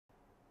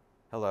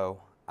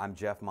Hello, I'm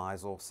Jeff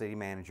Meisel, City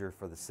Manager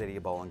for the City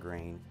of Bowling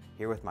Green,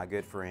 here with my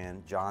good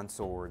friend John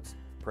Swords,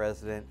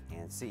 President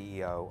and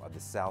CEO of the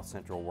South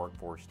Central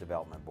Workforce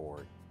Development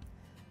Board.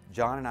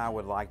 John and I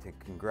would like to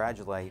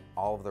congratulate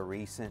all of the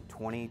recent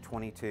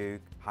 2022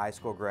 high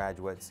school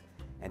graduates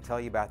and tell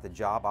you about the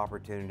job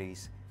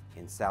opportunities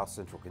in South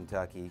Central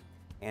Kentucky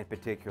and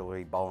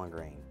particularly Bowling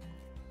Green.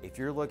 If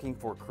you're looking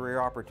for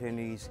career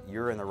opportunities,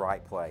 you're in the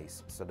right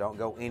place, so don't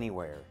go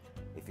anywhere.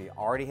 If you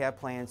already have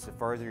plans to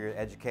further your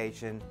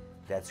education,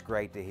 that's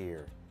great to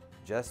hear.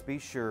 Just be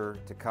sure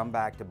to come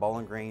back to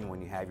Bowling Green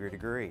when you have your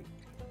degree.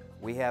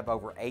 We have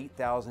over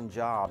 8,000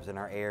 jobs in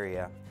our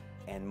area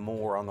and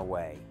more on the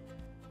way.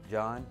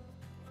 John,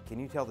 can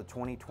you tell the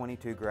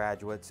 2022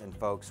 graduates and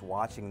folks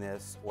watching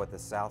this what the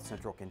South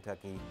Central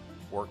Kentucky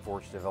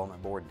Workforce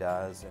Development Board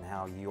does and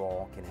how you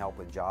all can help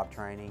with job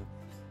training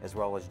as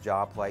well as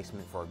job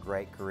placement for a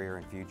great career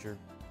and future?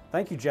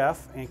 Thank you,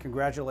 Jeff, and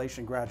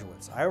congratulations,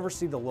 graduates. I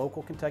oversee the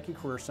local Kentucky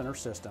Career Center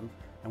system,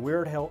 and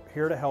we're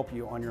here to help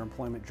you on your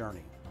employment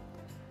journey.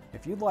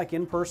 If you'd like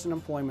in-person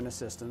employment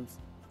assistance,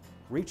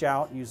 reach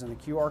out using the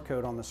QR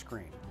code on the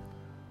screen.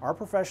 Our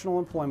professional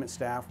employment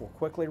staff will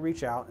quickly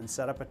reach out and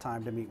set up a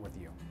time to meet with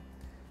you.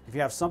 If you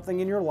have something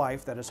in your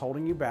life that is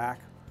holding you back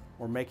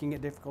or making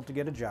it difficult to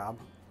get a job,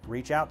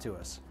 reach out to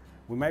us.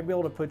 We might be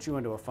able to put you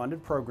into a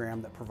funded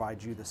program that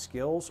provides you the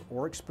skills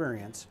or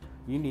experience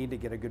you need to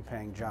get a good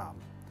paying job.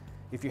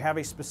 If you have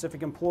a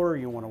specific employer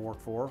you want to work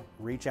for,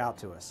 reach out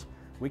to us.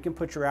 We can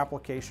put your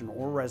application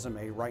or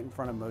resume right in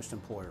front of most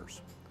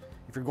employers.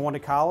 If you're going to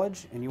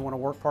college and you want to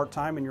work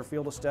part-time in your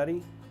field of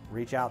study,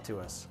 reach out to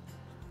us.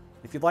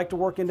 If you'd like to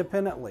work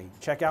independently,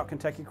 check out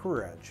Kentucky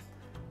Career Edge.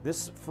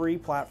 This free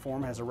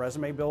platform has a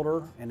resume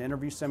builder, an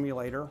interview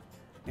simulator,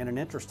 and an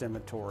interest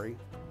inventory,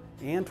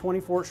 and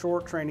 24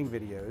 short training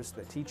videos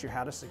that teach you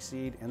how to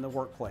succeed in the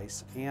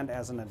workplace and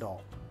as an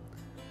adult.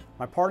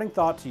 My parting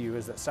thought to you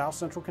is that South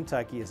Central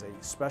Kentucky is a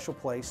special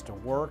place to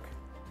work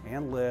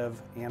and live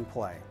and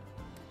play.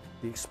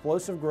 The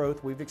explosive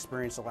growth we've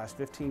experienced the last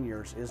 15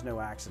 years is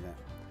no accident.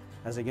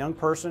 As a young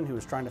person who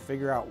is trying to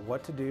figure out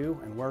what to do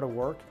and where to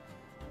work,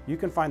 you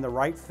can find the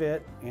right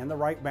fit and the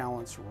right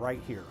balance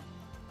right here.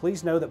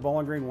 Please know that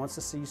Bowling Green wants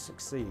to see you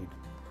succeed.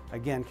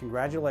 Again,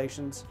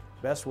 congratulations,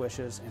 best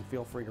wishes, and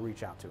feel free to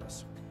reach out to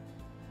us.